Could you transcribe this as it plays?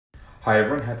Hi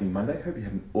everyone, happy Monday. Hope you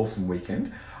had an awesome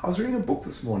weekend. I was reading a book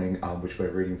this morning, which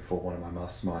we're reading for one of my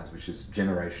masterminds, which is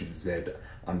Generation Z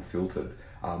Unfiltered,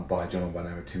 by a gentleman by the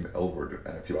name of Tim Elwood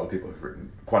and a few other people who've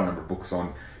written quite a number of books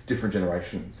on different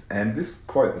generations. And this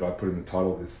quote that I put in the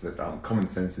title of this, that common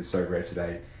sense is so rare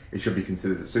today, it should be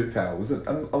considered a superpower, was a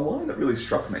line that really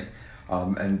struck me.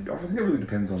 And I think it really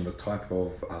depends on the type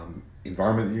of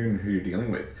environment that you're in and who you're dealing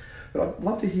with. But I'd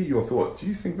love to hear your thoughts. Do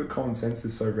you think that common sense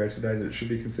is so rare today that it should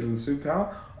be considered a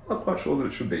superpower? I'm not quite sure that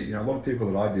it should be. A lot of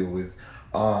people that I deal with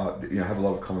have a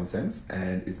lot of common sense,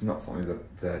 and it's not something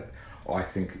that I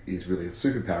think is really a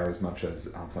superpower as much as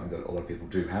something that a lot of people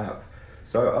do have.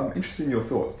 So I'm interested in your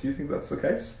thoughts. Do you think that's the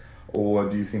case? Or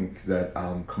do you think that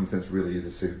common sense really is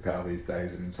a superpower these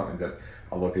days and something that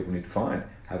a lot of people need to find?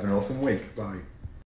 Have an awesome week. Bye.